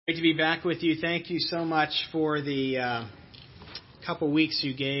Great to be back with you. Thank you so much for the couple weeks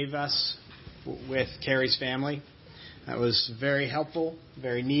you gave us with Carrie's family. That was very helpful,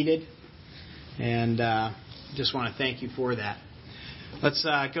 very needed, and just want to thank you for that. Let's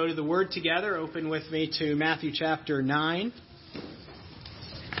go to the Word together. Open with me to Matthew chapter 9.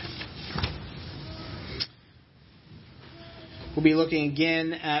 We'll be looking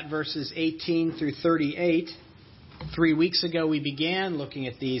again at verses 18 through 38. 3 weeks ago, we began looking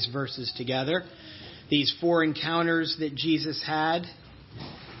at these verses together. These 4 encounters that Jesus had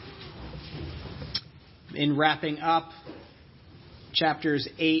in wrapping up chapters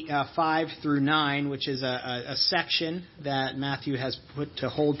 5 through 9, which is a section that Matthew has put to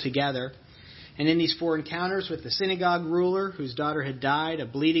hold together. And in these 4 encounters with the synagogue ruler whose daughter had died, a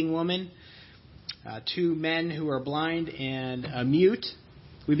bleeding woman, 2 men who are blind, and a mute,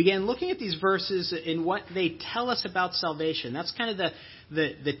 we began looking at these verses and what they tell us about salvation. That's kind of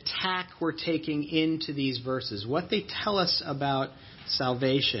the tack we're taking into these verses, what they tell us about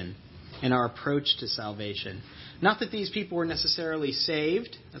salvation and our approach to salvation. Not that these people were necessarily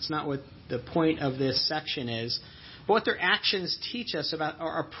saved. That's not what the point of this section is. But what their actions teach us about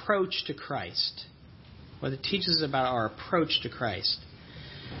our approach to Christ. What it teaches us about our approach to Christ.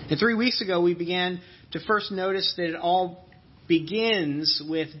 And 3 weeks ago, we began to first notice that it all begins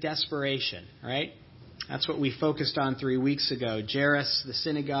with desperation, right? That's what we focused on 3 weeks ago. Jairus, the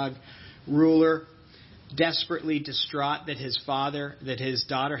synagogue ruler, desperately distraught that his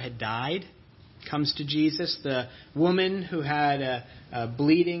daughter had died, comes to Jesus. The woman who had a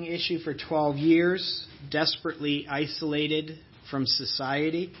bleeding issue for 12 years, desperately isolated from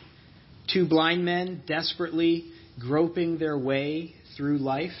society. 2 blind men, desperately groping their way through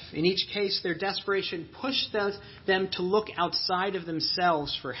life. In each case, their desperation pushed them to look outside of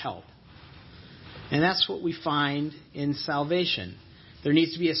themselves for help. And that's what we find in salvation. There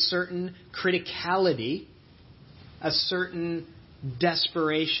needs to be a certain criticality, a certain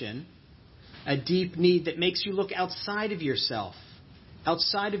desperation, a deep need that makes you look outside of yourself,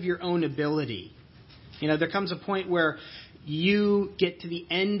 outside of your own ability. You know, there comes a point where you get to the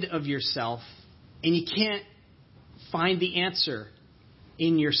end of yourself and you can't find the answer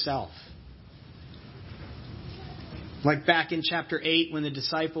in yourself. Like back in chapter 8 when the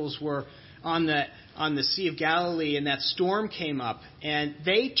disciples were on the Sea of Galilee and that storm came up and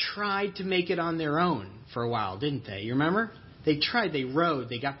they tried to make it on their own for a while, didn't they? You remember? They tried, they rowed,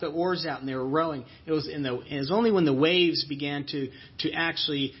 they got the oars out and they were rowing. It was only when the waves began to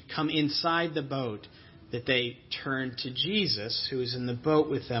actually come inside the boat that they turned to Jesus, who was in the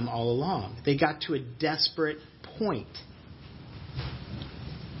boat with them all along. They got to a desperate point.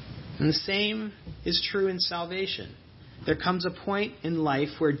 And the same is true in salvation. There comes a point in life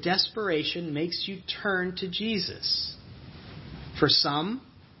where desperation makes you turn to Jesus. For some,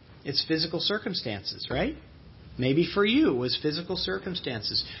 it's physical circumstances, right? Maybe for you it was physical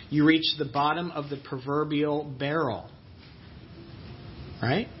circumstances. You reached the bottom of the proverbial barrel,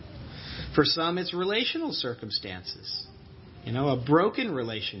 right? For some, it's relational circumstances. You know, a broken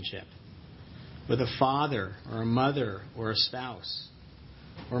relationship with a father or a mother or a spouse.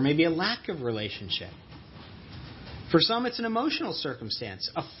 Or maybe a lack of relationship. For some, it's an emotional circumstance,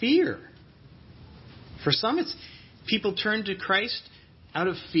 a fear. For some, it's people turn to Christ out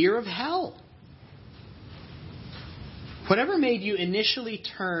of fear of hell. Whatever made you initially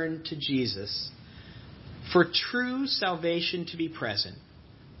turn to Jesus, for true salvation to be present,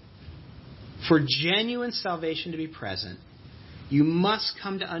 for genuine salvation to be present, you must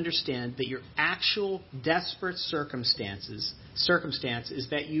come to understand that your actual desperate circumstance is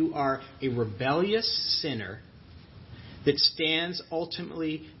that you are a rebellious sinner that stands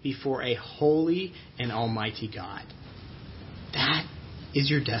ultimately before a holy and almighty God. That is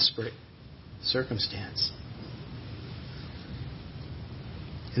your desperate circumstance.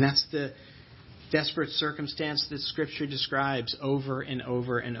 And that's the desperate circumstance that Scripture describes over and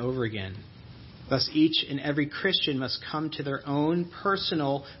over and over again. Thus, each and every Christian must come to their own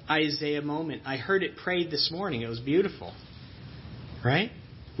personal Isaiah moment. I heard it prayed this morning. It was beautiful. Right?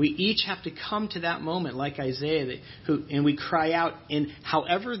 We each have to come to that moment like Isaiah, and we cry out, and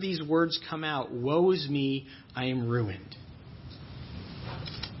however these words come out, woe is me, I am ruined.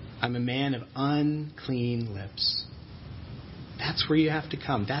 I'm a man of unclean lips. That's where you have to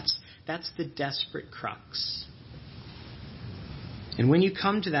come. That's the desperate crux. And when you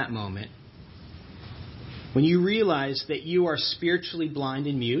come to that moment, when you realize that you are spiritually blind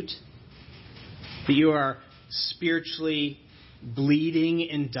and mute, that you are spiritually bleeding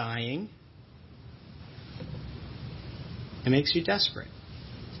and dying, it makes you desperate.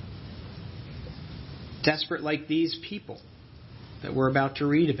 Desperate like these people. that we're about to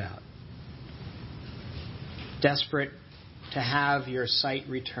read about. Desperate to have your sight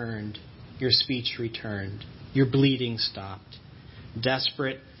returned, your speech returned, your bleeding stopped.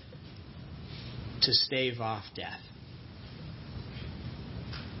 Desperate to stave off death.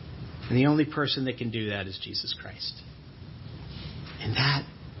 And the only person that can do that is Jesus Christ. And that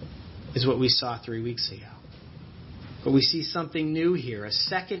is what we saw 3 weeks ago. But we see something new here, a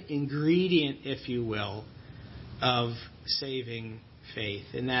second ingredient, if you will, of saving faith,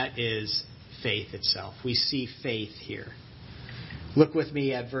 and that is faith itself. We see faith here. Look with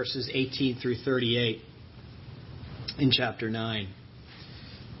me at verses 18 through 38 in chapter 9.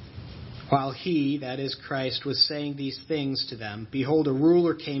 While he, that is Christ, was saying these things to them, behold, a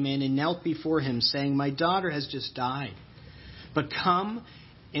ruler came in and knelt before him, saying, My daughter has just died, but come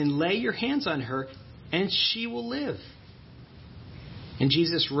and lay your hands on her, and she will live. And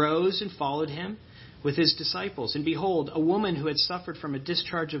Jesus rose and followed him with his disciples. And behold, a woman who had suffered from a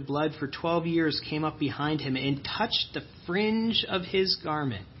discharge of blood for 12 years came up behind him and touched the fringe of his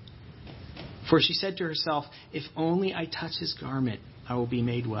garment. For she said to herself, If only I touch his garment, I will be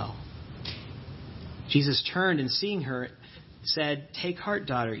made well. Jesus turned and seeing her said, Take heart,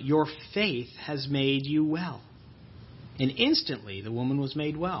 daughter, your faith has made you well. And instantly the woman was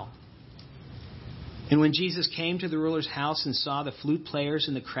made well. And when Jesus came to the ruler's house and saw the flute players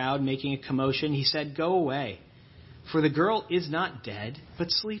and the crowd making a commotion, he said, Go away, for the girl is not dead, but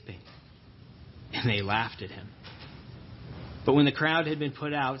sleeping. And they laughed at him. But when the crowd had been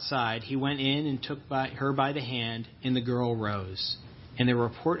put outside, he went in and took her by the hand, and the girl rose. And the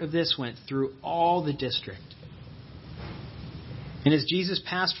report of this went through all the district. And as Jesus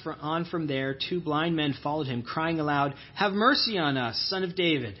passed on from there, 2 blind men followed him, crying aloud, Have mercy on us, Son of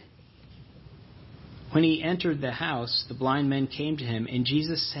David. When he entered the house, the blind men came to him, and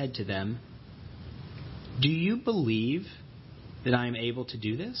Jesus said to them, Do you believe that I am able to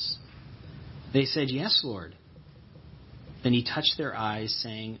do this? They said, Yes, Lord. Then he touched their eyes,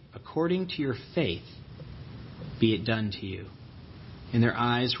 saying, According to your faith, be it done to you. And their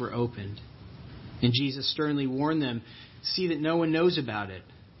eyes were opened. And Jesus sternly warned them, See that no one knows about it.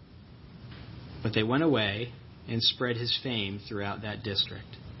 But they went away and spread his fame throughout that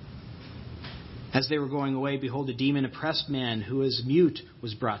district. As they were going away, behold, a demon-oppressed man who was mute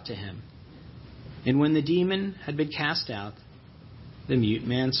was brought to him. And when the demon had been cast out, the mute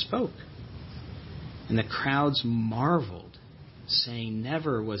man spoke. And the crowds marveled, saying,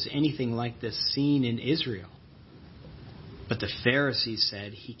 Never was anything like this seen in Israel. But the Pharisees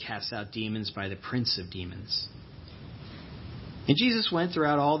said, He casts out demons by the prince of demons. And Jesus went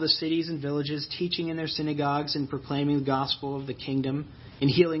throughout all the cities and villages, teaching in their synagogues and proclaiming the gospel of the kingdom, and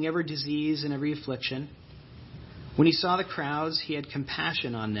healing every disease and every affliction. When he saw the crowds, he had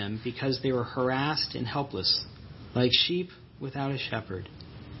compassion on them, because they were harassed and helpless, like sheep without a shepherd.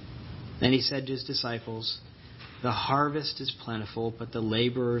 Then he said to his disciples, The harvest is plentiful, but the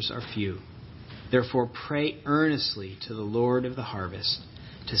laborers are few. Therefore pray earnestly to the Lord of the harvest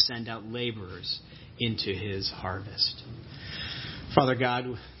to send out laborers into his harvest. Father God,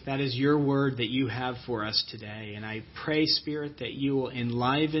 that is your word that you have for us today. And I pray, Spirit, that you will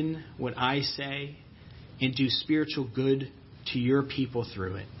enliven what I say and do spiritual good to your people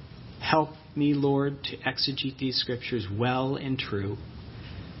through it. Help me, Lord, to exegete these scriptures well and true.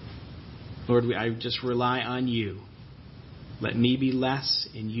 Lord, I just rely on you. Let me be less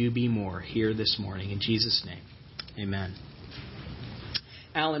and you be more here this morning. In Jesus' name, amen.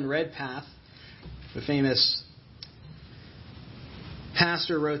 Alan Redpath, the famous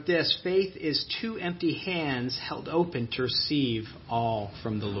pastor, wrote this: Faith is 2 empty hands held open to receive all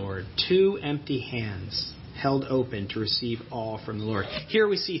from the Lord. 2 empty hands held open to receive all from the Lord. Here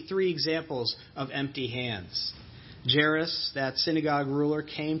we see 3 examples of empty hands. Jairus, that synagogue ruler,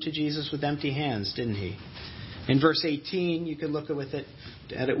 came to Jesus with empty hands, didn't he? In verse 18, you can look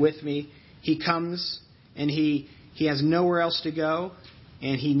at it with me. He comes and he has nowhere else to go.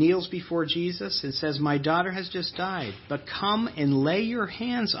 And he kneels before Jesus and says, My daughter has just died, but come and lay your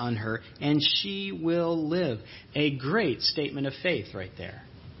hands on her and she will live. A great statement of faith right there.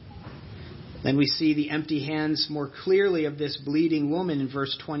 Then we see the empty hands more clearly of this bleeding woman in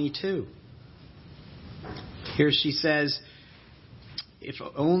verse 22. Here she says, If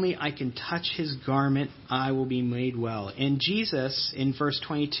only I can touch his garment, I will be made well. And Jesus, in verse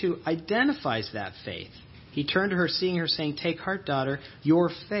 22, identifies that faith. He turned to her, seeing her, saying, Take heart, daughter, your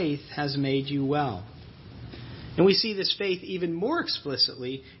faith has made you well. And we see this faith even more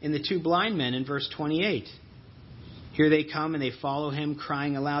explicitly in the 2 blind men in verse 28. Here they come and they follow him,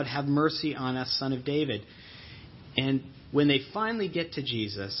 crying aloud, Have mercy on us, Son of David. And when they finally get to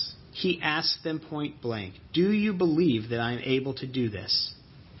Jesus, he asked them point blank, "Do you believe that I am able to do this?"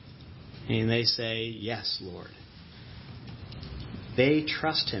 And they say, "Yes, Lord." They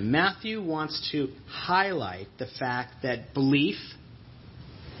trust him. Matthew wants to highlight the fact that belief,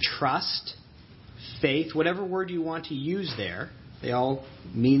 trust, faith, whatever word you want to use there, they all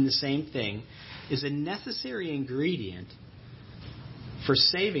mean the same thing, is a necessary ingredient for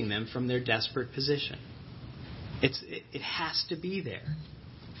saving them from their desperate position. It has to be there.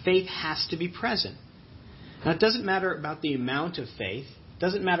 Faith has to be present. Now, it doesn't matter about the amount of faith. It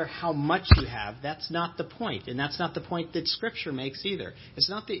doesn't matter how much you have. That's not the point. And that's not the point that Scripture makes either. It's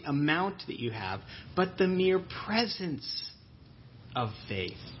not the amount that you have, but the mere presence of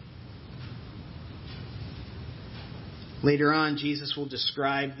faith. Later on, Jesus will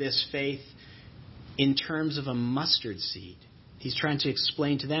describe this faith in terms of a mustard seed. He's trying to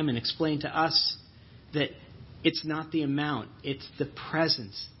explain to them and explain to us that it's not the amount, it's the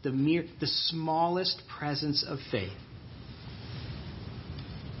presence, the smallest presence of faith.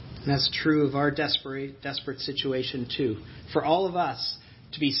 And that's true of our desperate situation too. For all of us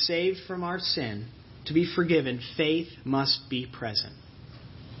to be saved from our sin, to be forgiven, faith must be present.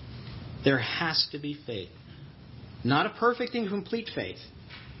 There has to be faith. Not a perfect and complete faith.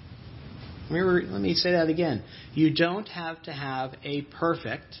 Let me say that again. You don't have to have a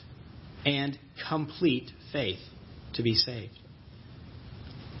perfect and complete faith to be saved.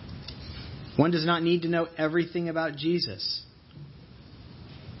 One does not need to know everything about Jesus.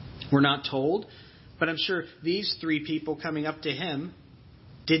 We're not told, but I'm sure these three people coming up to him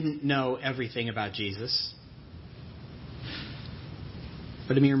didn't know everything about Jesus.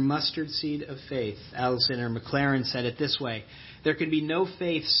 But a mere mustard seed of faith. Alexander Maclaren said it this way: there can be no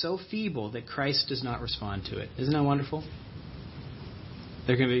faith so feeble that Christ does not respond to it. Isn't that wonderful?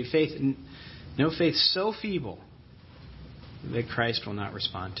 There can be no faith so feeble that Christ will not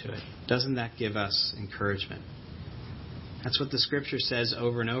respond to it. Doesn't that give us encouragement? That's what the Scripture says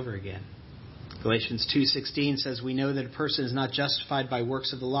over and over again. Galatians 2:16 says, "We know that a person is not justified by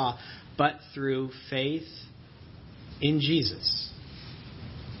works of the law, but through faith in Jesus."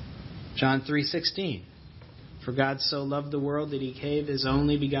 John 3:16, "For God so loved the world that he gave his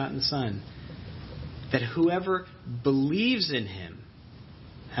only begotten Son, that whoever believes in him,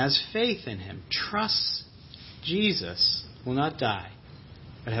 has faith in him, trusts Jesus, will not die,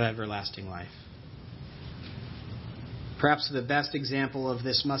 but have everlasting life." Perhaps the best example of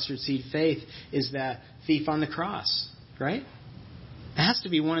this mustard seed faith is that thief on the cross, right? It has to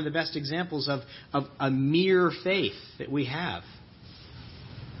be one of the best examples of a mere faith that we have.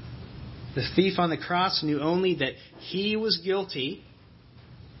 The thief on the cross knew only that he was guilty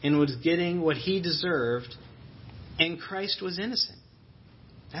and was getting what he deserved, and Christ was innocent.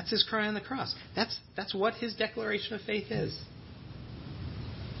 That's his cry on the cross. That's what his declaration of faith is.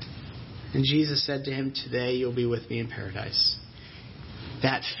 And Jesus said to him, "Today you'll be with me in paradise."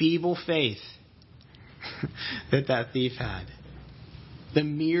 That feeble faith that thief had, the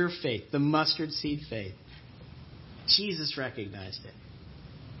mere faith, the mustard seed faith, Jesus recognized it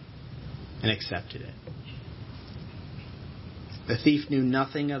and accepted it. The thief knew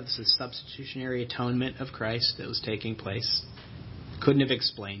nothing of the substitutionary atonement of Christ that was taking place. Couldn't have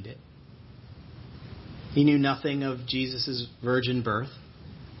explained it. He knew nothing of Jesus' virgin birth.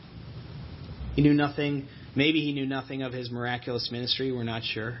 He knew nothing, maybe he knew nothing of his miraculous ministry, we're not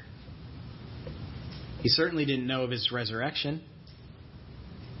sure. He certainly didn't know of his resurrection.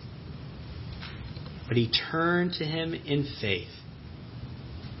 But he turned to him in faith.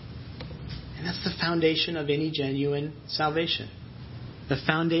 And that's the foundation of any genuine salvation. The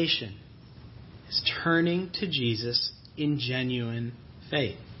foundation is turning to Jesus in genuine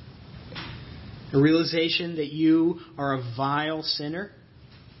faith. A realization that you are a vile sinner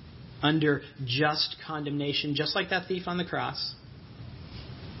under just condemnation, just like that thief on the cross,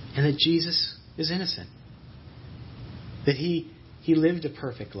 and that Jesus is innocent. That he lived a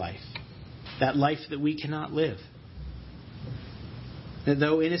perfect life, that life that we cannot live. That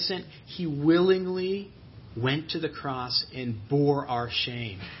though innocent, he willingly went to the cross and bore our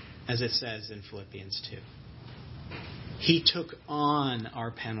shame, as it says in Philippians 2. He took on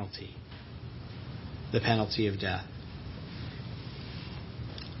our penalty, the penalty of death.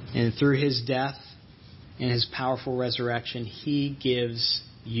 And through his death and his powerful resurrection, he gives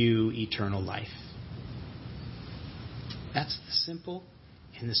you eternal life. That's the simple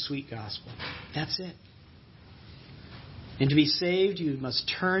and the sweet gospel. That's it. And to be saved, you must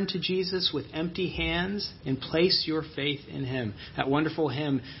turn to Jesus with empty hands and place your faith in him. That wonderful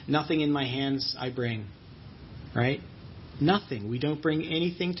hymn, "Nothing in my hands I bring." Right? Nothing. We don't bring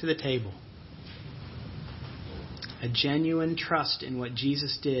anything to the table. A genuine trust in what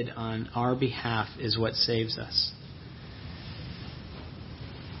Jesus did on our behalf is what saves us.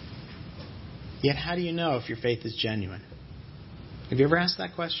 Yet how do you know if your faith is genuine? Have you ever asked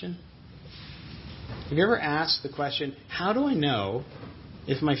that question? Have you ever asked the question, how do I know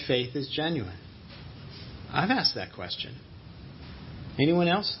if my faith is genuine? I've asked that question. Anyone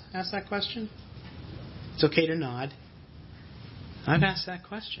else ask that question? It's okay to nod. I've asked that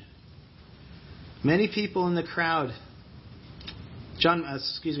question. Many people in the crowd, John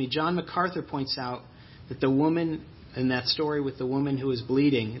MacArthur points out that the woman in that story with the woman who was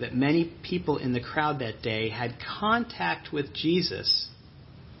bleeding, that many people in the crowd that day had contact with Jesus,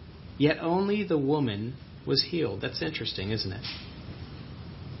 yet only the woman was healed. That's interesting, isn't it?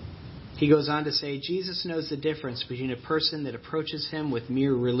 He goes on to say, Jesus knows the difference between a person that approaches him with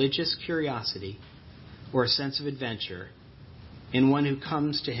mere religious curiosity or a sense of adventure and one who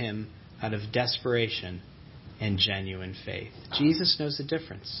comes to him out of desperation and genuine faith. Jesus knows the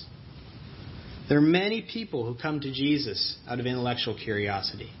difference. There are many people who come to Jesus out of intellectual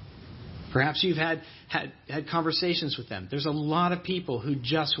curiosity. Perhaps you've had conversations with them. There's a lot of people who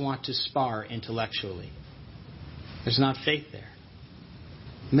just want to spar intellectually. There's not faith there.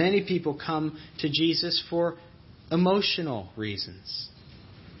 Many people come to Jesus for emotional reasons.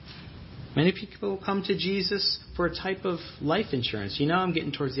 Many people come to Jesus for a type of life insurance. I'm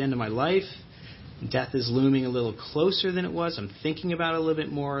getting towards the end of my life. Death is looming a little closer than it was. I'm thinking about it a little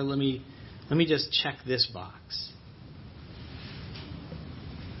bit more. Let me just check this box.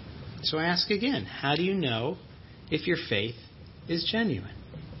 So I ask again, how do you know if your faith is genuine?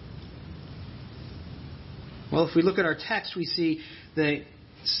 Well, if we look at our text, we see the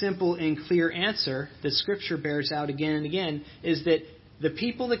simple and clear answer that Scripture bears out again and again is that the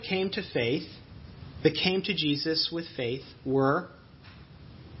people that came to faith, that came to Jesus with faith, were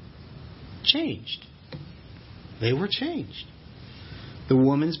changed. They were changed. The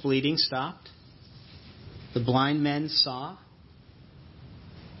woman's bleeding stopped. The blind men saw.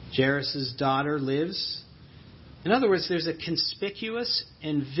 Jairus' daughter lives. In other words, there's a conspicuous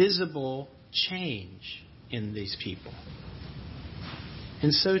and visible change in these people.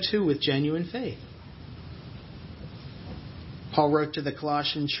 And so too with genuine faith. Paul wrote to the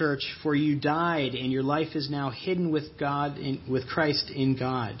Colossian church, "For you died, and your life is now hidden with God, with Christ in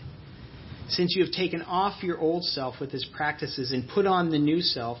God. Since you have taken off your old self with its practices and put on the new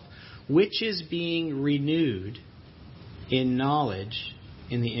self, which is being renewed in knowledge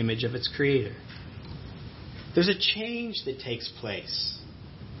in the image of its Creator." There's a change that takes place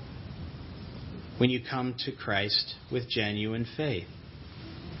when you come to Christ with genuine faith.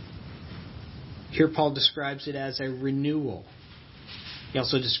 Here Paul describes it as a renewal. He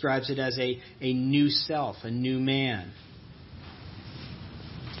also describes it as a new self, a new man.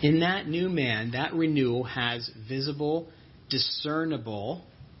 In that new man, that renewal has visible, discernible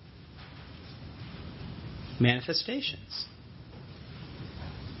manifestations.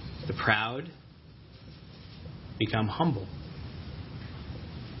 The proud become humble.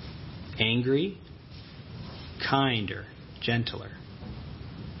 Angry, kinder, gentler.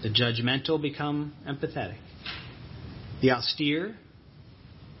 The judgmental become empathetic. The austere,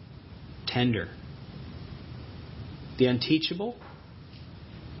 tender. The unteachable,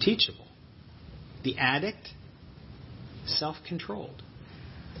 teachable. The addict, self-controlled.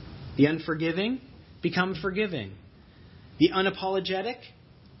 The unforgiving become forgiving. The unapologetic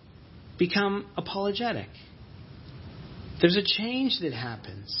become apologetic. There's a change that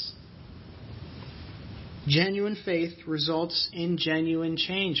happens. Genuine faith results in genuine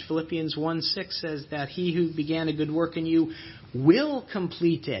change. Philippians 1:6 says that he who began a good work in you will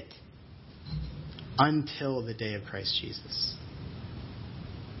complete it until the day of Christ Jesus.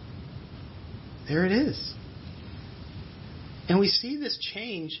 There it is. And we see this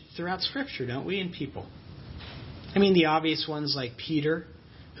change throughout Scripture, don't we, in people? I mean, the obvious ones like Peter,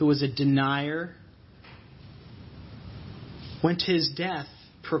 who was a denier, went to his death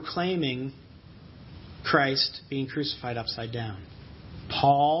proclaiming Christ being crucified upside down.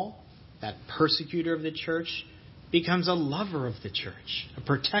 Paul, that persecutor of the church, becomes a lover of the church, a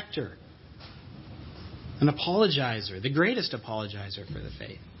protector, an apologizer, the greatest apologizer for the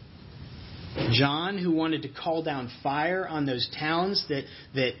faith. John, who wanted to call down fire on those towns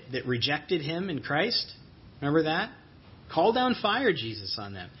that rejected him in Christ, remember that? Call down fire, Jesus,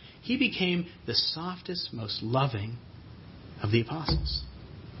 on them. He became the softest, most loving of the apostles.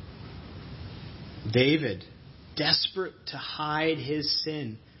 David, desperate to hide his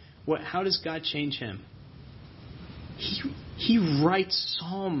sin. How does God change him? He writes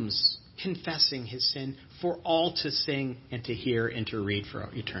psalms confessing his sin for all to sing and to hear and to read for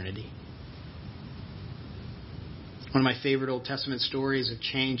eternity. One of my favorite Old Testament stories of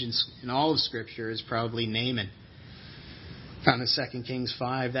change in all of Scripture is probably Naaman. Found in 2 Kings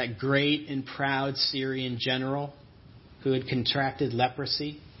 5, that great and proud Syrian general who had contracted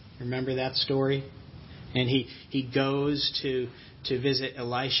leprosy. Remember that story? And he goes to visit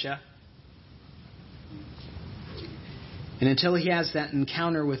Elisha. And until he has that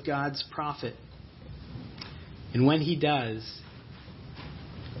encounter with God's prophet, and when he does,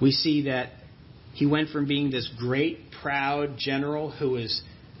 we see that he went from being this great, proud general who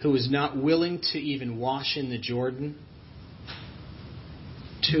was not willing to even wash in the Jordan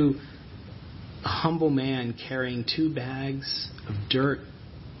to a humble man carrying 2 bags of dirt,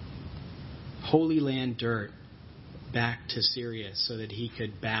 Holy Land dirt, back to Syria so that he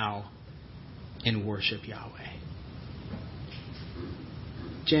could bow and worship Yahweh.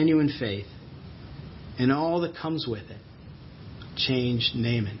 Genuine faith and all that comes with it changed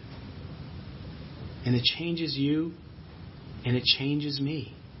Naaman. And it changes you, and it changes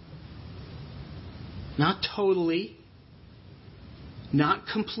me. Not totally, not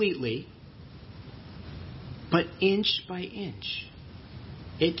completely, but inch by inch.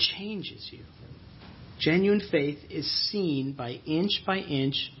 It changes you. Genuine faith is seen by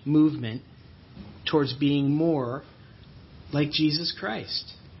inch movement towards being more like Jesus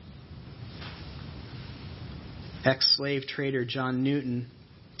Christ. Ex-slave trader John Newton,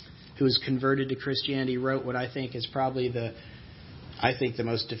 who was converted to Christianity, wrote what I think is probably the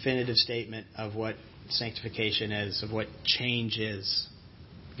most definitive statement of what sanctification is, of what change is,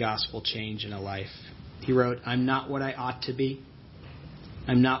 gospel change in a life. He wrote, "I'm not what I ought to be.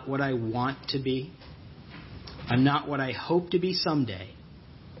 I'm not what I want to be. I'm not what I hope to be someday.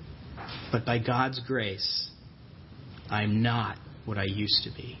 But by God's grace, I'm not what I used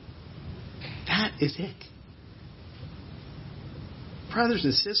to be." That is it. Brothers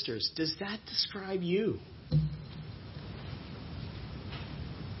and sisters, does that describe you?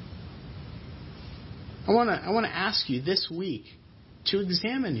 I want to ask you this week to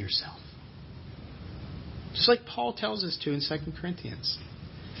examine yourself. Just like Paul tells us to in 2 Corinthians.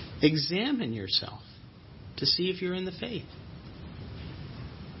 Examine yourself to see if you're in the faith.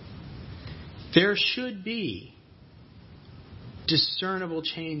 There should be discernible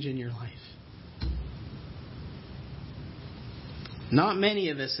change in your life. Not many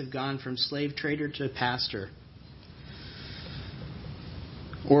of us have gone from slave trader to pastor,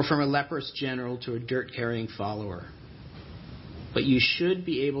 or from a leprous general to a dirt-carrying follower. But you should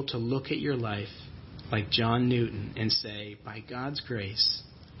be able to look at your life like John Newton and say, by God's grace,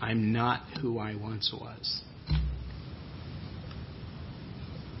 I'm not who I once was.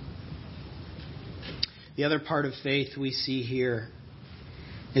 The other part of faith we see here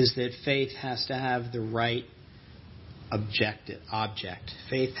is that faith has to have the right object.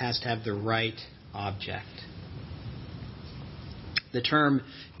 Faith has to have the right object. The term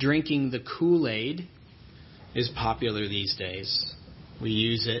drinking the Kool-Aid is popular these days. We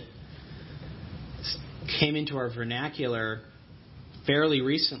use it. It came into our vernacular fairly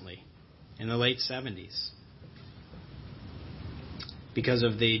recently, in the late 70s, because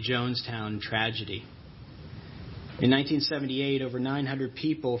of the Jonestown tragedy. In 1978, over 900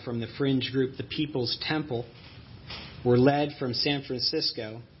 people from the fringe group the People's Temple were led from San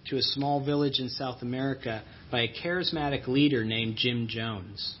Francisco to a small village in South America by a charismatic leader named Jim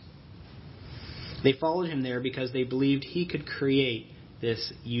Jones. They followed him there because they believed he could create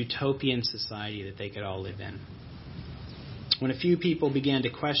this utopian society that they could all live in. When a few people began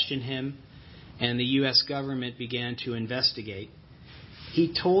to question him and the U.S. government began to investigate,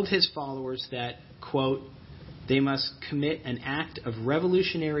 he told his followers that, quote, they must commit an act of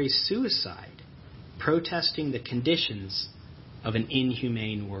revolutionary suicide protesting the conditions of an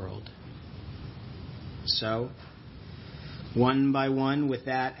inhumane world. So, one by one, with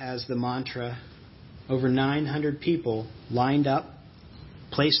that as the mantra, over 900 people lined up,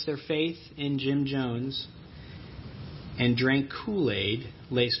 placed their faith in Jim Jones, and drank Kool-Aid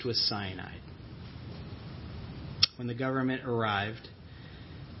laced with cyanide. When the government arrived,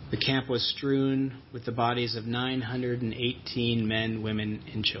 the camp was strewn with the bodies of 918 men, women,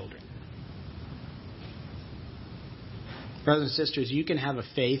 and children. Brothers and sisters, you can have a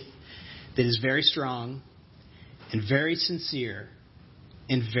faith that is very strong and very sincere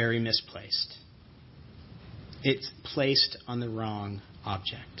and very misplaced. It's placed on the wrong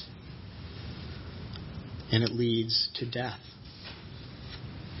object. And it leads to death.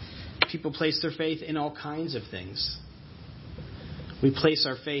 People place their faith in all kinds of things. We place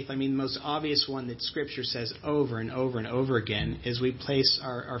our faith, the most obvious one that Scripture says over and over and over again is we place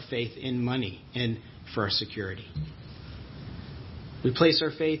our faith in money and for our security. We place our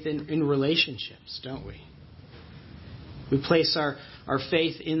faith in relationships, don't we? We place our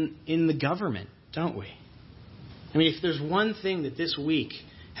faith in the government, don't we? I mean, if there's one thing that this week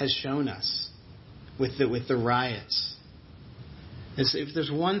has shown us with the riots, if there's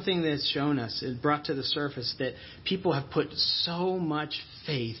one thing that's shown us, it brought to the surface that people have put so much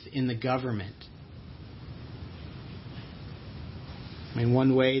faith in the government. I mean,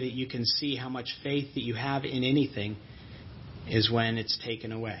 one way that you can see how much faith that you have in anything is when it's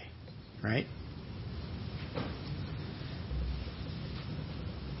taken away, right?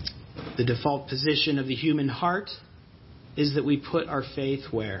 The default position of the human heart is that we put our faith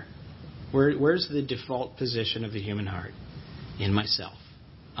where? Where's the default position of the human heart? In myself.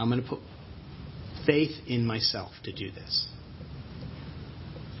 I'm going to put faith in myself to do this.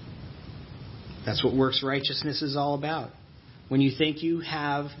 That's what works righteousness is all about. When you think you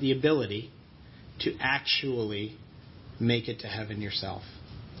have the ability to actually make it to heaven yourself.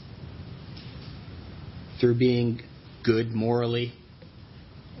 Through being good morally,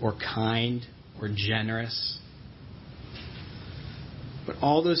 or kind, or generous. But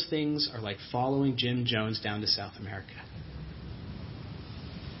all those things are like following Jim Jones down to South America.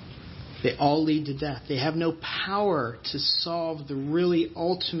 They all lead to death. They have no power to solve the really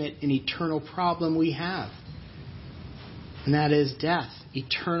ultimate and eternal problem we have. And that is death,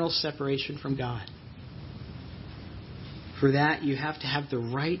 eternal separation from God. For that, you have to have the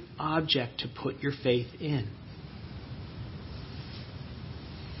right object to put your faith in.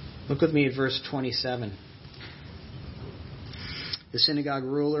 Look with me at verse 27. The synagogue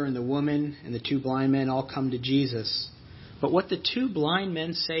ruler and the woman and the two blind men all come to Jesus. But what the two blind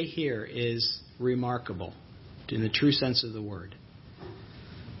men say here is remarkable, in the true sense of the word.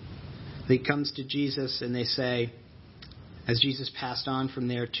 They come to Jesus and they say, as Jesus passed on from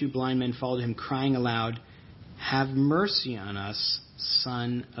there, two blind men followed him, crying aloud, "Have mercy on us,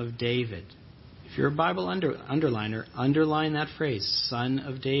 Son of David." If you're a Bible underliner, underline that phrase, Son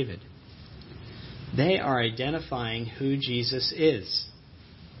of David. They are identifying who Jesus is.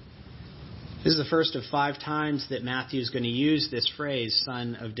 This is the first of 5 times that Matthew is going to use this phrase,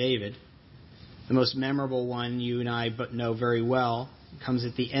 Son of David. The most memorable one you and I know very well comes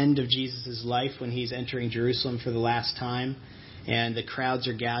at the end of Jesus' life when he's entering Jerusalem for the last time. And the crowds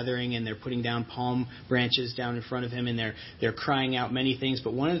are gathering and they're putting down palm branches down in front of him and they're crying out many things.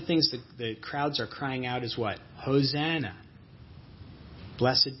 But one of the things the crowds are crying out is what? Hosanna.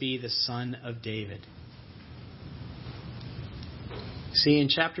 Blessed be the Son of David. See, in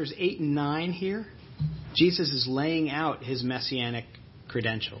chapters 8 and 9 here, Jesus is laying out his messianic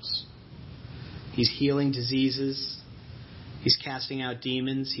credentials. He's healing diseases. He's casting out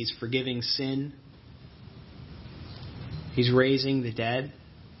demons. He's forgiving sin. He's raising the dead.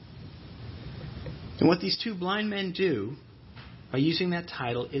 And what these two blind men do by using that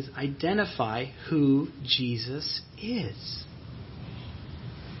title is identify who Jesus is.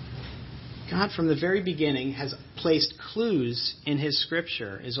 God, from the very beginning, has placed clues in his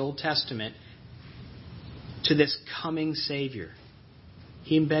scripture, his Old Testament, to this coming Savior.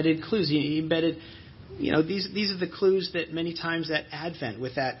 He embedded clues. He embedded, these are the clues that many times at Advent,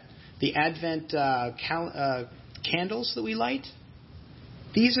 with the Advent candles that we light,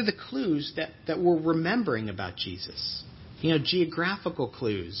 these are the clues that we're remembering about Jesus. Geographical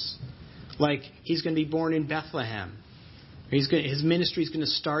clues, like he's going to be born in Bethlehem. His ministry is going to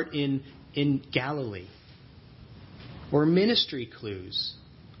start in Galilee. Or ministry clues,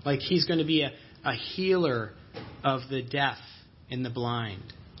 like he's going to be a healer of the deaf and the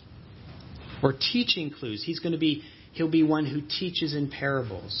blind. Or teaching clues, he'll be one who teaches in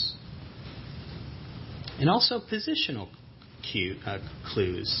parables. And also positional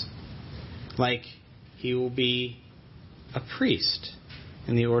clues, like he will be a priest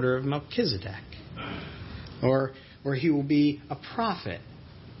in the order of Melchizedek, or he will be a prophet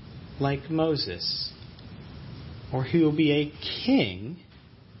like Moses, or he will be a king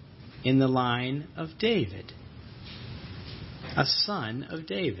in the line of David, a son of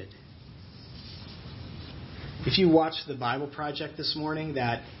David. If you watched the Bible Project this morning,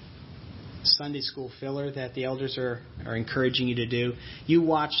 that Sunday school filler that the elders are encouraging you to do, you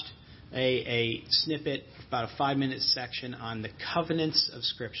watched a snippet, about a 5-minute section on the covenants of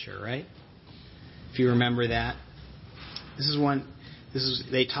Scripture, right? If you remember that.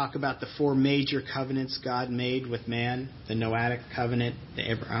 They talk about the 4 major covenants God made with man: the Noahic covenant,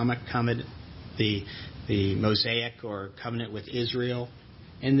 the Abrahamic covenant, the Mosaic or covenant with Israel,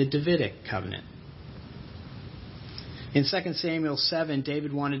 and the Davidic covenant. In 2 Samuel 7,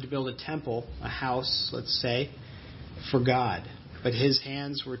 David wanted to build a temple, a house, let's say, for God. But his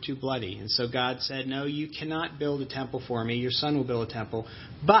hands were too bloody. And so God said, "No, you cannot build a temple for me. Your son will build a temple."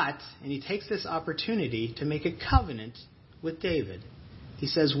 But, and he takes this opportunity to make a covenant with David. He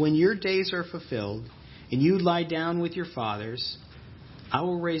says, when your days are fulfilled and you lie down with your fathers, I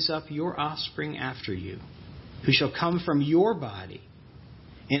will raise up your offspring after you, who shall come from your body,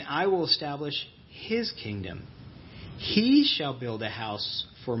 and I will establish his kingdom. He shall build a house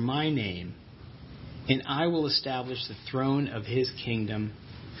for my name, and I will establish the throne of his kingdom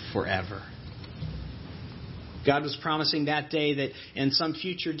forever. God was promising that day that in some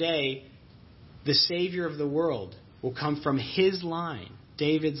future day, the Savior of the world will come from his line,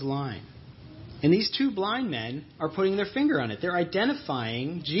 David's line. And these two blind men are putting their finger on it. They're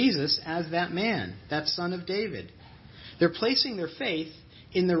identifying Jesus as that man, that son of David. They're placing their faith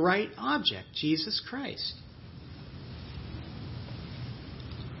in the right object, Jesus Christ.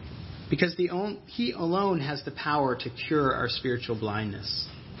 Because he alone has the power to cure our spiritual blindness.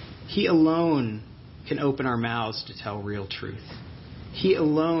 He alone can open our mouths to tell real truth. He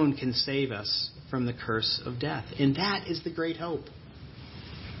alone can save us from the curse of death. And that is the great hope.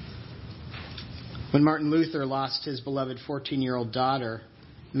 When Martin Luther lost his beloved 14-year-old daughter,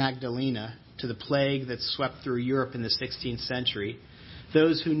 Magdalena, to the plague that swept through Europe in the 16th century,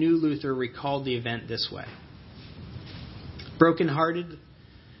 those who knew Luther recalled the event this way. Broken-hearted,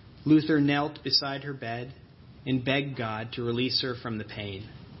 Luther knelt beside her bed and begged God to release her from the pain.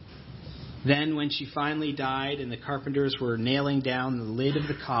 Then, when she finally died and the carpenters were nailing down the lid of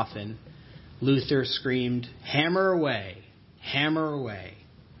the coffin, Luther screamed, hammer away,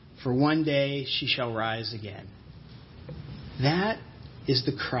 for one day she shall rise again." That is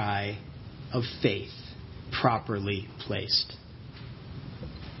the cry of faith properly placed.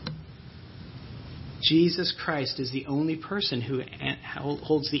 Jesus Christ is the only person who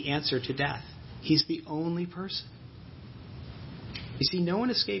holds the answer to death. He's the only person. You see, no one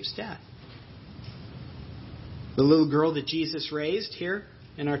escapes death. The little girl that Jesus raised here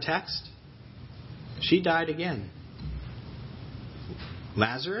in our text, she died again.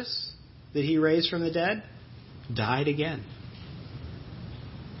 Lazarus, that he raised from the dead, died again.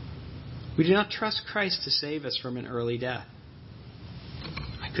 We do not trust Christ to save us from an early death.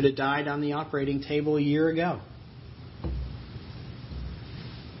 I could have died on the operating table a year ago.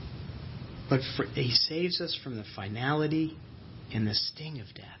 But he saves us from the finality and the sting of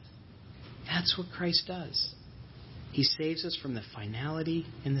death. That's what Christ does. He saves us from the finality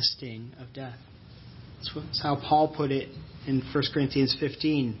and the sting of death. That's how Paul put it in 1 Corinthians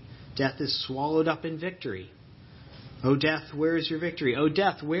 15. Death is swallowed up in victory. O death, where is your victory? O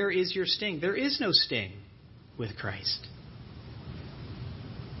death, where is your sting? There is no sting with Christ.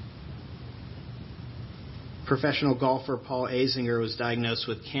 Professional golfer Paul Azinger was diagnosed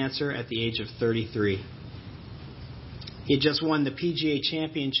with cancer at the age of 33. He had just won the PGA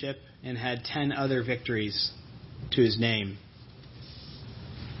Championship and had 10 other victories to his name.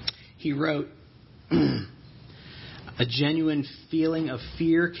 He wrote, "A genuine feeling of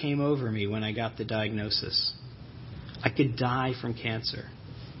fear came over me when I got the diagnosis. I could die from cancer.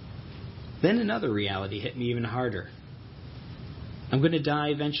 Then another reality hit me even harder. I'm going to die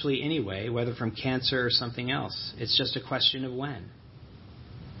eventually anyway, whether from cancer or something else. It's just a question of when.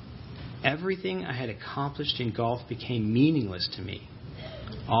 Everything I had accomplished in golf became meaningless to me.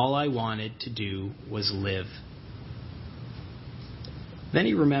 All I wanted to do was live." Then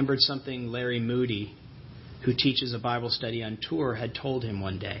he remembered something Larry Moody, who teaches a Bible study on tour, had told him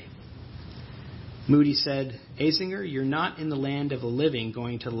one day. Moody said, "Azinger, you're not in the land of the living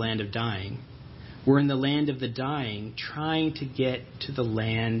going to the land of dying. We're in the land of the dying trying to get to the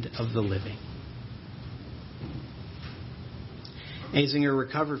land of the living." Azinger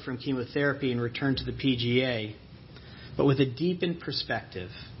recovered from chemotherapy and returned to the PGA, but with a deepened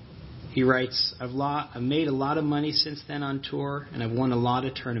perspective. He writes, I've made a lot of money since then on tour, and I've won a lot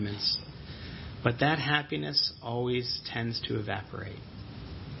of tournaments. But that happiness always tends to evaporate.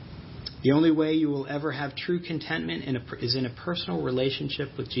 The only way you will ever have true contentment is in a personal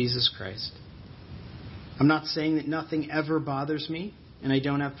relationship with Jesus Christ. I'm not saying that nothing ever bothers me, and I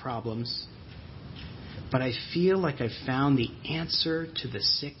don't have problems. But I feel like I've found the answer to the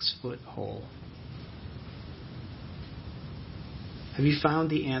 6-foot hole. Have you found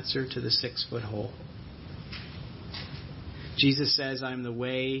the answer to the 6-foot hole? Jesus says, "I am the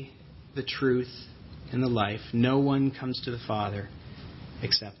way, the truth, and the life. No one comes to the Father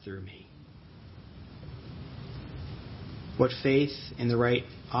except through me." What faith in the right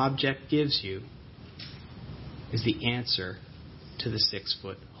object gives you is the answer to the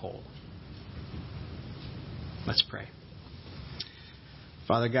 6-foot hole. Let's pray.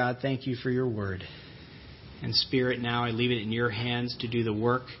 Father God, thank you for your word. And Spirit, now I leave it in your hands to do the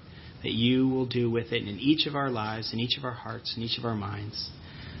work that you will do with it in each of our lives, in each of our hearts, in each of our minds.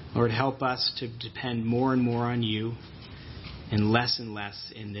 Lord, help us to depend more and more on you. and less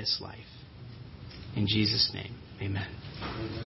in this life. In Jesus' name, amen.